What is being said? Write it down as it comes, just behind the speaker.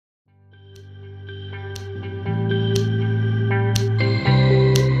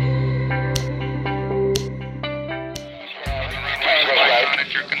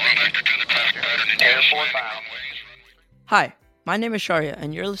Hi, my name is Sharia,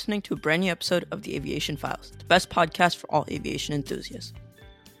 and you're listening to a brand new episode of the Aviation Files, the best podcast for all aviation enthusiasts.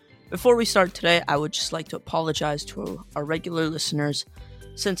 Before we start today, I would just like to apologize to our regular listeners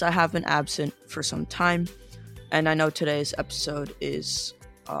since I have been absent for some time, and I know today's episode is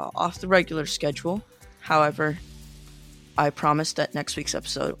off the regular schedule. However, I promise that next week's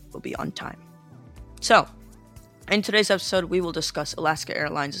episode will be on time. So, in today's episode, we will discuss Alaska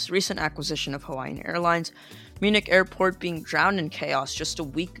Airlines' recent acquisition of Hawaiian Airlines, Munich Airport being drowned in chaos just a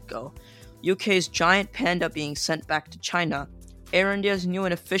week ago, UK's giant panda being sent back to China, Air India's new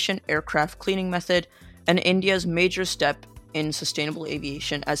and efficient aircraft cleaning method, and India's major step in sustainable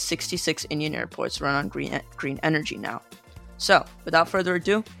aviation as 66 Indian airports run on green energy now. So, without further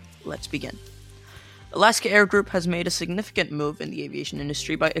ado, let's begin. Alaska Air Group has made a significant move in the aviation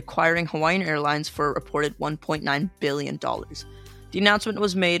industry by acquiring Hawaiian Airlines for a reported $1.9 billion. The announcement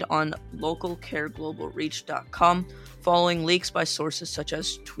was made on localcareglobalreach.com following leaks by sources such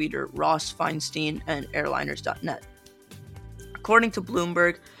as tweeter Ross Feinstein and airliners.net. According to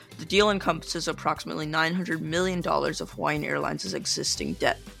Bloomberg, the deal encompasses approximately $900 million of Hawaiian Airlines' existing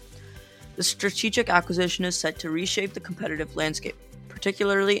debt. The strategic acquisition is set to reshape the competitive landscape,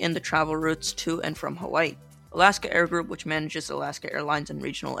 particularly in the travel routes to and from Hawaii. Alaska Air Group, which manages Alaska Airlines and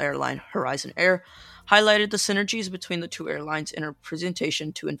regional airline Horizon Air, highlighted the synergies between the two airlines in a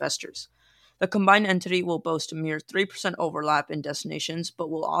presentation to investors. The combined entity will boast a mere 3% overlap in destinations, but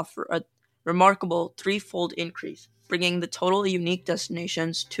will offer a remarkable threefold increase, bringing the total unique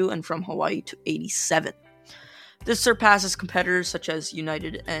destinations to and from Hawaii to 87. This surpasses competitors such as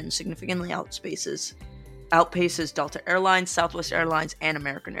United and significantly outpaces Delta Airlines, Southwest Airlines, and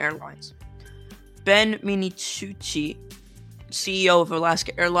American Airlines. Ben Minicucci, CEO of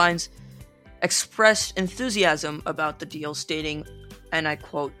Alaska Airlines, expressed enthusiasm about the deal, stating, and I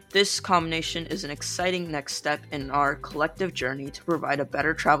quote, "This combination is an exciting next step in our collective journey to provide a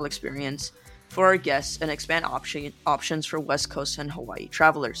better travel experience for our guests and expand options for West Coast and Hawaii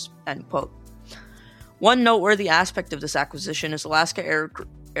travelers," end quote. One noteworthy aspect of this acquisition is Alaska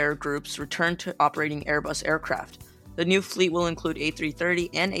Air Group's return to operating Airbus aircraft. The new fleet will include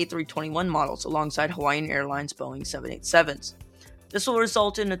A330 and A321 models alongside Hawaiian Airlines Boeing 787s. This will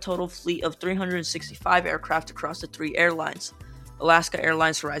result in a total fleet of 365 aircraft across the three airlines: Alaska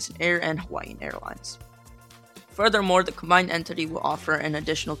Airlines, Horizon Air, and Hawaiian Airlines. Furthermore, the combined entity will offer an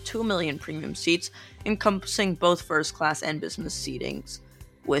additional 2 million premium seats, encompassing both first class and business seatings,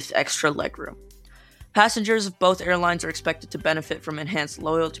 with extra legroom. Passengers of both airlines are expected to benefit from enhanced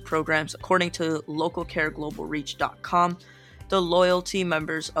loyalty programs. According to localcareglobalreach.com, the loyalty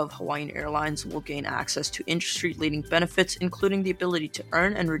members of Hawaiian Airlines will gain access to industry-leading benefits, including the ability to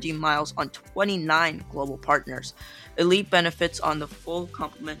earn and redeem miles on 29 global partners, elite benefits on the full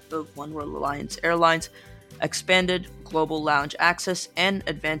complement of One World Alliance Airlines, expanded global lounge access, and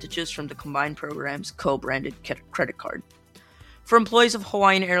advantages from the combined program's co-branded credit card. For employees of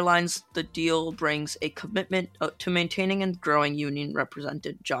Hawaiian Airlines, the deal brings a commitment to maintaining and growing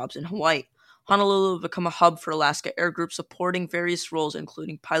union-represented jobs in Hawaii. Honolulu will become a hub for Alaska Air Group, supporting various roles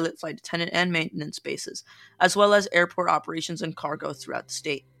including pilot, flight attendant, and maintenance bases, as well as airport operations and cargo throughout the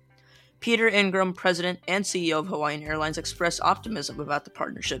state. Peter Ingram, president and CEO of Hawaiian Airlines, expressed optimism about the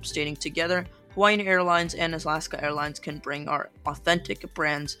partnership, stating, "Together, Hawaiian Airlines and Alaska Airlines can bring our authentic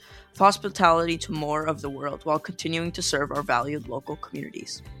brands of hospitality to more of the world while continuing to serve our valued local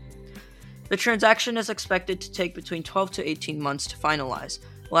communities." The transaction is expected to take between 12 to 18 months to finalize.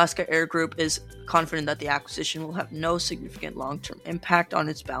 Alaska Air Group is confident that the acquisition will have no significant long-term impact on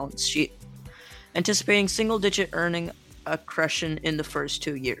its balance sheet, anticipating single-digit earning accretion in the first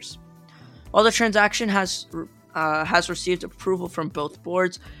 2 years. While the transaction has received approval from both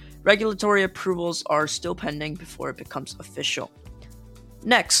boards, regulatory approvals are still pending before it becomes official.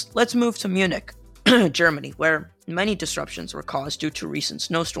 Next, let's move to Munich, Germany, where many disruptions were caused due to recent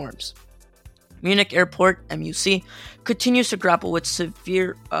snowstorms. Munich Airport, MUC, continues to grapple with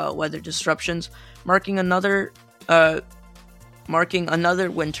severe weather disruptions, marking another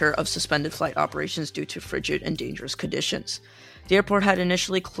winter of suspended flight operations due to frigid and dangerous conditions. The airport had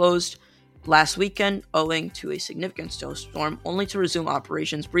initially closed last weekend owing to a significant snowstorm, only to resume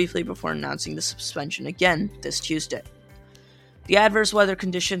operations briefly before announcing the suspension again this Tuesday. The adverse weather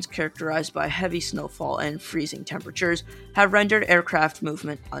conditions, characterized by heavy snowfall and freezing temperatures, have rendered aircraft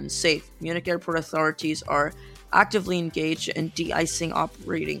movement unsafe. Munich airport authorities are actively engaged in de-icing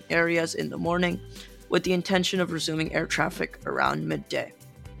operating areas in the morning, with the intention of resuming air traffic around midday.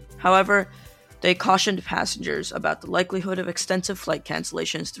 However, they cautioned passengers about the likelihood of extensive flight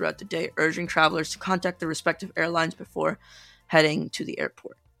cancellations throughout the day, urging travelers to contact their respective airlines before heading to the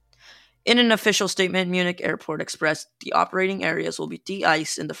airport. In an official statement, Munich Airport expressed the operating areas will be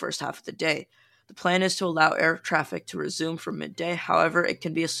de-iced in the first half of the day. The plan is to allow air traffic to resume from midday. However, it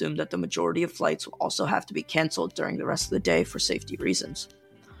can be assumed that the majority of flights will also have to be cancelled during the rest of the day for safety reasons.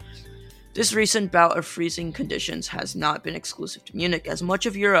 This recent bout of freezing conditions has not been exclusive to Munich, as much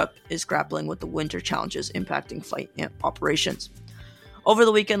of Europe is grappling with the winter challenges impacting flight operations. Over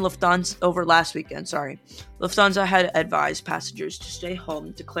last weekend, Lufthansa had advised passengers to stay home,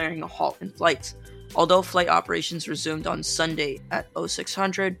 declaring a halt in flights. Although flight operations resumed on Sunday at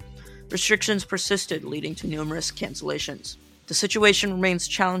 0600, restrictions persisted, leading to numerous cancellations. The situation remains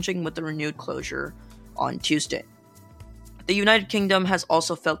challenging with the renewed closure on Tuesday. The United Kingdom has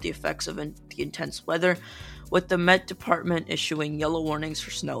also felt the effects of the intense weather, with the Met Department issuing yellow warnings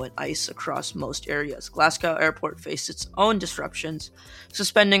for snow and ice across most areas. Glasgow Airport faced its own disruptions,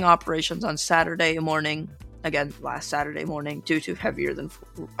 suspending operations on last Saturday morning, due to heavier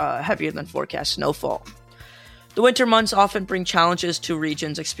than forecast snowfall. The winter months often bring challenges to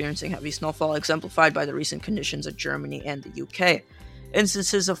regions experiencing heavy snowfall, exemplified by the recent conditions in Germany and the UK.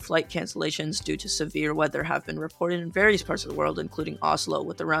 Instances of flight cancellations due to severe weather have been reported in various parts of the world, including Oslo,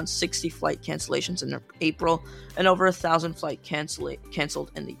 with around 60 flight cancellations in April and over 1,000 flights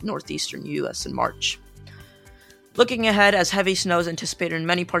canceled in the northeastern U.S. in March. Looking ahead, as heavy snow is anticipated in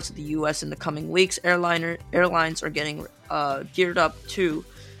many parts of the U.S. in the coming weeks, airlines are getting geared up to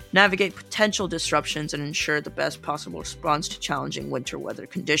navigate potential disruptions and ensure the best possible response to challenging winter weather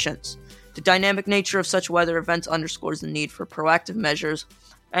conditions. The dynamic nature of such weather events underscores the need for proactive measures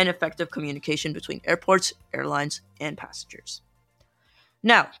and effective communication between airports, airlines, and passengers.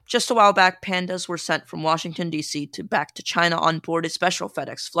 Now, just a while back, pandas were sent from Washington, D.C. back to China on board a special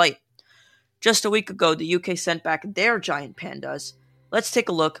FedEx flight. Just a week ago, the UK sent back their giant pandas. Let's take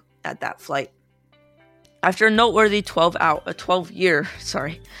a look at that flight. After a noteworthy 12-year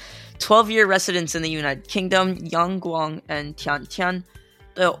residence in the United Kingdom, Yang Guang and Tian Tian,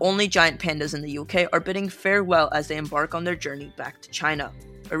 the only giant pandas in the UK, are bidding farewell as they embark on their journey back to China.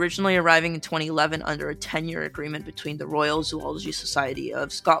 Originally arriving in 2011 under a 10-year agreement between the Royal Zoology Society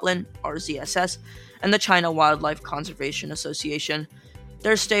of Scotland, RZSS, and the China Wildlife Conservation Association,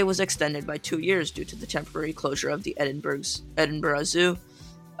 their stay was extended by 2 years due to the temporary closure of the Edinburgh Zoo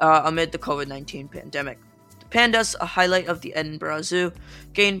amid the COVID-19 pandemic. The pandas, a highlight of the Edinburgh Zoo,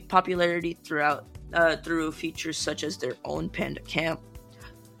 gained popularity through features such as their own panda camp.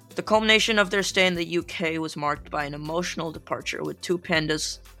 The culmination of their stay in the UK was marked by an emotional departure, with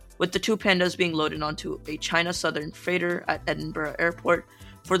the two pandas being loaded onto a China Southern freighter at Edinburgh Airport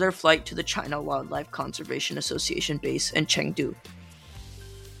for their flight to the China Wildlife Conservation Association base in Chengdu.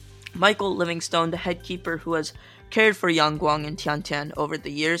 Michael Livingstone, the head keeper who has cared for Yang Guang and Tian Tian over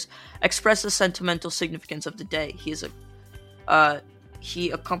the years, expressed the sentimental significance of the day.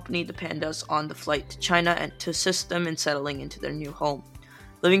 He accompanied the pandas on the flight to China and to assist them in settling into their new home.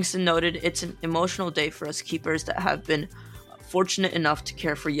 Livingston noted, "It's an emotional day for us keepers that have been fortunate enough to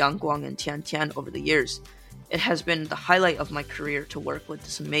care for Yang Guang and Tian Tian over the years. It has been the highlight of my career to work with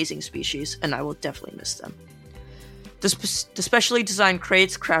this amazing species, and I will definitely miss them." The specially designed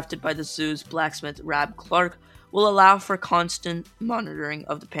crates, crafted by the zoo's blacksmith Rab Clark, will allow for constant monitoring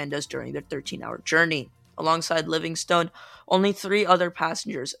of the pandas during their 13-hour journey. Alongside Livingstone, only 3 other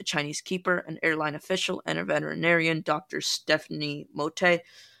passengers, a Chinese keeper, an airline official, and a veterinarian, Dr. Stephanie Mote,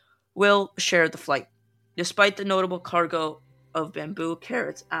 will share the flight. Despite the notable cargo of bamboo,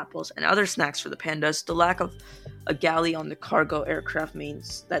 carrots, apples, and other snacks for the pandas, the lack of a galley on the cargo aircraft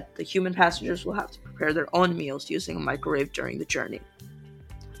means that the human passengers will have to prepare their own meals using a microwave during the journey.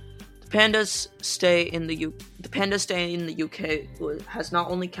 The pandas stay in the UK has not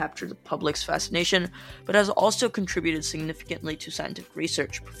only captured the public's fascination, but has also contributed significantly to scientific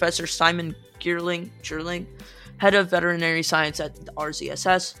research. Professor Simon Girling, head of veterinary science at the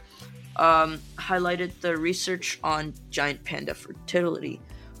RZSS, highlighted the research on giant panda fertility,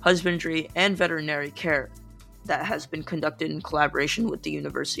 husbandry, and veterinary care that has been conducted in collaboration with the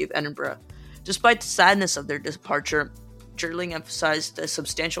University of Edinburgh. Despite the sadness of their departure, Girling emphasized the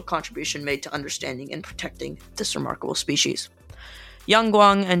substantial contribution made to understanding and protecting this remarkable species. Yang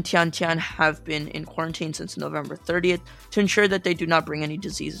Guang and Tian Tian have been in quarantine since November 30th to ensure that they do not bring any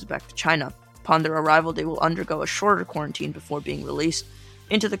diseases back to China. Upon their arrival, they will undergo a shorter quarantine before being released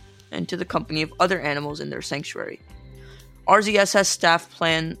into the company of other animals in their sanctuary. RZSS staff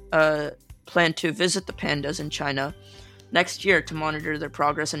plan to visit the pandas in China next year to monitor their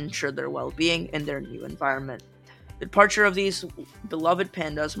progress and ensure their well-being in their new environment. The departure of these beloved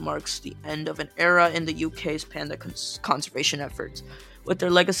pandas marks the end of an era in the UK's panda conservation efforts, with their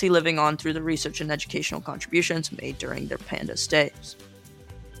legacy living on through the research and educational contributions made during their panda stays.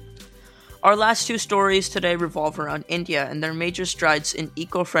 Our last two stories today revolve around India and their major strides in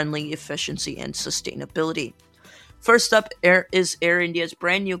eco-friendly efficiency and sustainability. First up is Air India's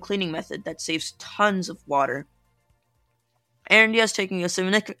brand new cleaning method that saves tons of water. Air India is taking a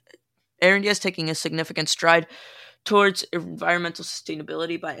significant stride towards environmental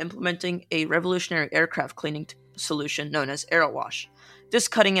sustainability by implementing a revolutionary aircraft cleaning solution known as AeroWash. This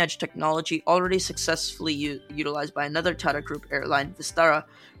cutting-edge technology, already successfully utilized by another Tata Group airline, Vistara,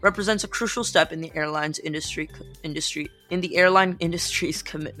 represents a crucial step in the airline industry's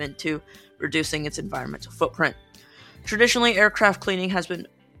commitment to reducing its environmental footprint. Traditionally, aircraft cleaning has been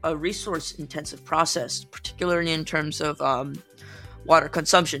a resource-intensive process, particularly in terms of water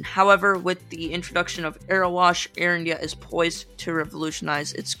consumption. However, with the introduction of AeroWash, Air India is poised to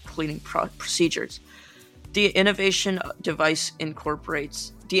revolutionize its cleaning procedures. The innovative device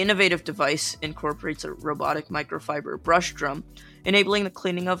incorporates a robotic microfiber brush drum, enabling the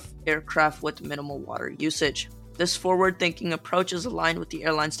cleaning of aircraft with minimal water usage. This forward-thinking approach is aligned with the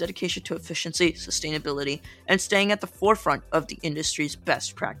airline's dedication to efficiency, sustainability, and staying at the forefront of the industry's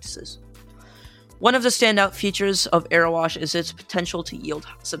best practices. One of the standout features of AeroWash is its potential to yield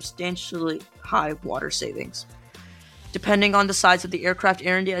substantially high water savings. Depending on the size of the aircraft,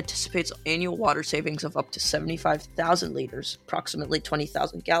 Air India anticipates annual water savings of up to 75,000 liters, approximately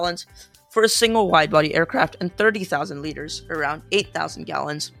 20,000 gallons, for a single wide-body aircraft and 30,000 liters, around 8,000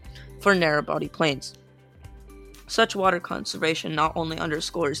 gallons, for narrow-body planes. Such water conservation not only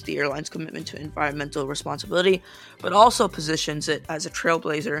underscores the airline's commitment to environmental responsibility, but also positions it as a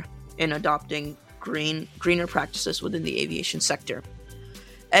trailblazer in adopting greener practices within the aviation sector.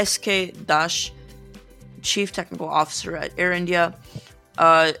 S.K. Dash, Chief Technical Officer at Air India,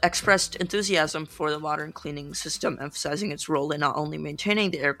 expressed enthusiasm for the modern cleaning system, emphasizing its role in not only maintaining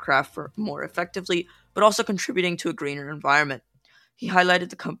the aircraft more effectively, but also contributing to a greener environment. He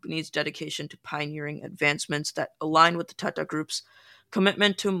highlighted the company's dedication to pioneering advancements that align with the Tata Group's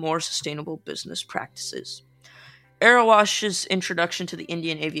commitment to more sustainable business practices. AeroWash's introduction to the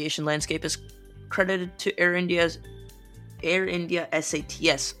Indian aviation landscape is credited to Air India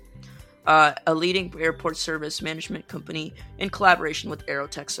SATS, a leading airport service management company in collaboration with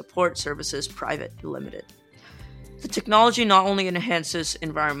Aerotech Support Services Private Limited. The technology not only enhances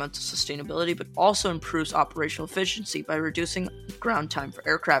environmental sustainability, but also improves operational efficiency by reducing ground time for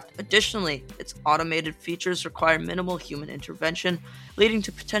aircraft. Additionally, its automated features require minimal human intervention, leading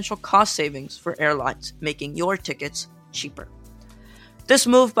to potential cost savings for airlines, making your tickets cheaper. This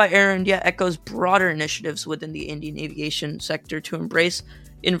move by Air India echoes broader initiatives within the Indian aviation sector to embrace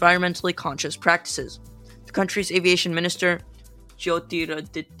environmentally conscious practices. The country's aviation minister,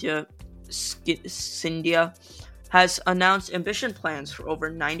 Jyotiraditya Scindia, has announced ambitious plans for over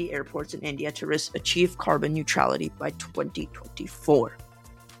 90 airports in India to achieve carbon neutrality by 2024.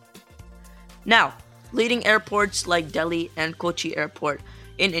 Now, leading airports like Delhi and Kochi Airport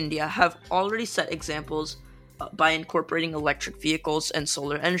in India have already set examples by incorporating electric vehicles and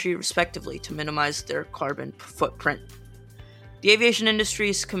solar energy, respectively, to minimize their carbon footprint. The aviation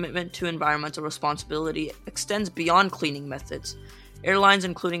industry's commitment to environmental responsibility extends beyond cleaning methods. Airlines,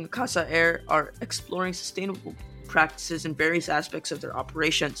 including Akasa Air, are exploring sustainable practices in various aspects of their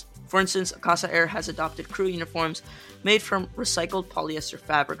operations. For instance, Akasa Air has adopted crew uniforms made from recycled polyester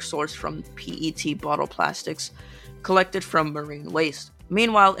fabric sourced from PET bottle plastics collected from marine waste.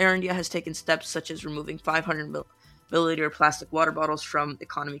 Meanwhile, Air India has taken steps such as removing 500 milliliter plastic water bottles from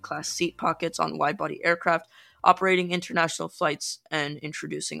economy class seat pockets on wide-body aircraft operating international flights and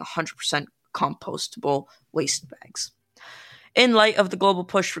introducing 100% compostable waste bags. In light of the global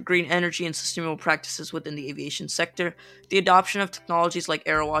push for green energy and sustainable practices within the aviation sector, the adoption of technologies like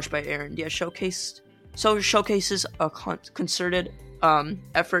AeroWash by Air India showcases a concerted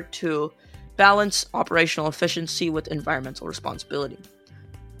effort to balance operational efficiency with environmental responsibility.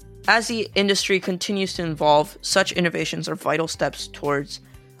 As the industry continues to evolve, such innovations are vital steps towards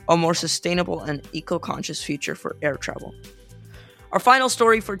a more sustainable and eco-conscious future for air travel. Our final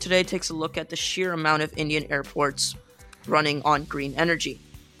story for today takes a look at the sheer amount of Indian airports running on green energy.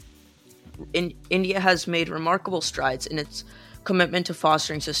 India has made remarkable strides in its commitment to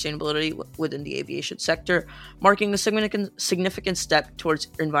fostering sustainability within the aviation sector, marking a significant step towards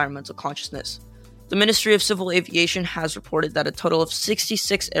environmental consciousness. The Ministry of Civil Aviation has reported that a total of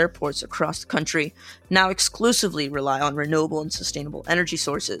 66 airports across the country now exclusively rely on renewable and sustainable energy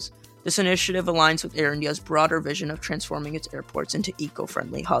sources. This initiative aligns with Air India's broader vision of transforming its airports into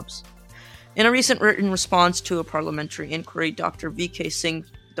eco-friendly hubs. In a recent written response to a parliamentary inquiry, Dr. V.K. Singh,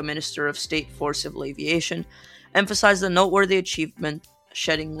 the Minister of State for Civil Aviation, emphasized the noteworthy achievement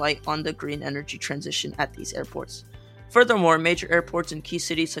shedding light on the green energy transition at these airports. Furthermore, major airports in key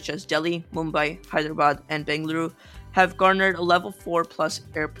cities such as Delhi, Mumbai, Hyderabad, and Bengaluru have garnered a Level 4 Plus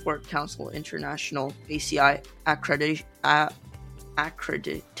Airport Council International (ACI)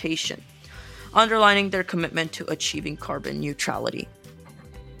 accreditation, underlining their commitment to achieving carbon neutrality.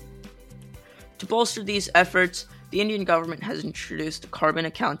 To bolster these efforts, the Indian government has introduced a carbon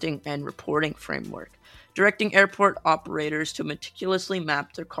accounting and reporting framework, directing airport operators to meticulously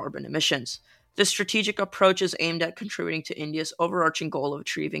map their carbon emissions. This strategic approach is aimed at contributing to India's overarching goal of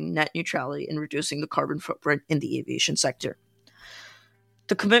achieving net neutrality and reducing the carbon footprint in the aviation sector.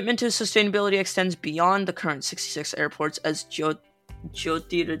 The commitment to sustainability extends beyond the current 66 airports, as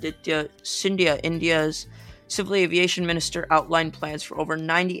Jyotiraditya Scindia, India's Civil Aviation Minister, outlined plans for over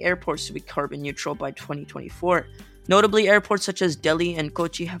 90 airports to be carbon neutral by 2024. Notably, airports such as Delhi and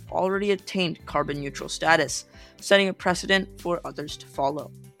Kochi have already attained carbon neutral status, setting a precedent for others to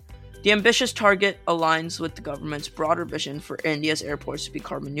follow. The ambitious target aligns with the government's broader vision for India's airports to be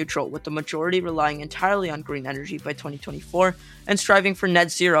carbon neutral, with the majority relying entirely on green energy by 2024 and striving for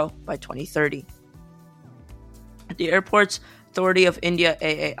net zero by 2030. The Airports Authority of India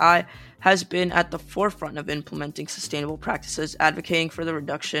 (AAI) has been at the forefront of implementing sustainable practices, advocating for the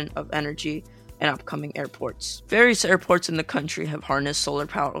reduction of energy in upcoming airports. Various airports in the country have harnessed solar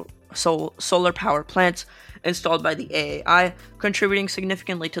power plants installed by the AAI, contributing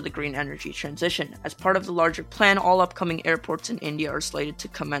significantly to the green energy transition. As part of the larger plan, all upcoming airports in India are slated to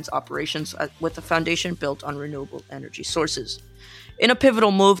commence operations with a foundation built on renewable energy sources. In a pivotal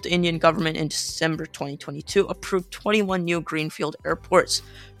move, the Indian government in December 2022 approved 21 new greenfield airports,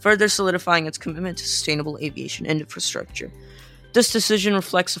 further solidifying its commitment to sustainable aviation infrastructure. This decision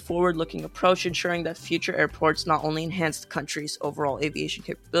reflects a forward-looking approach, ensuring that future airports not only enhance the country's overall aviation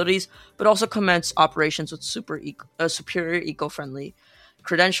capabilities, but also commence operations with superior eco-friendly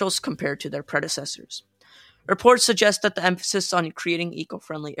credentials compared to their predecessors. Reports suggest that the emphasis on creating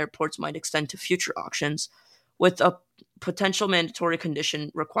eco-friendly airports might extend to future auctions, with a potential mandatory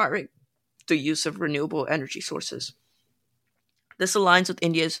condition requiring the use of renewable energy sources. This aligns with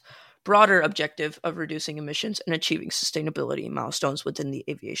India's broader objective of reducing emissions and achieving sustainability milestones within the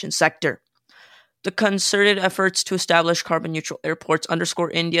aviation sector. The concerted efforts to establish carbon-neutral airports underscore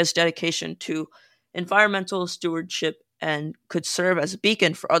India's dedication to environmental stewardship and could serve as a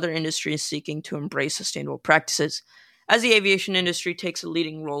beacon for other industries seeking to embrace sustainable practices. As the aviation industry takes a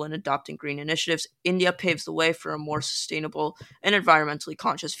leading role in adopting green initiatives, India paves the way for a more sustainable and environmentally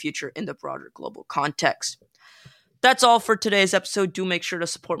conscious future in the broader global context. That's all for today's episode. Do make sure to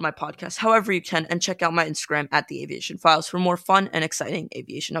support my podcast however you can and check out my Instagram at The Aviation Files for more fun and exciting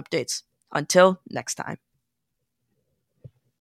aviation updates. Until next time.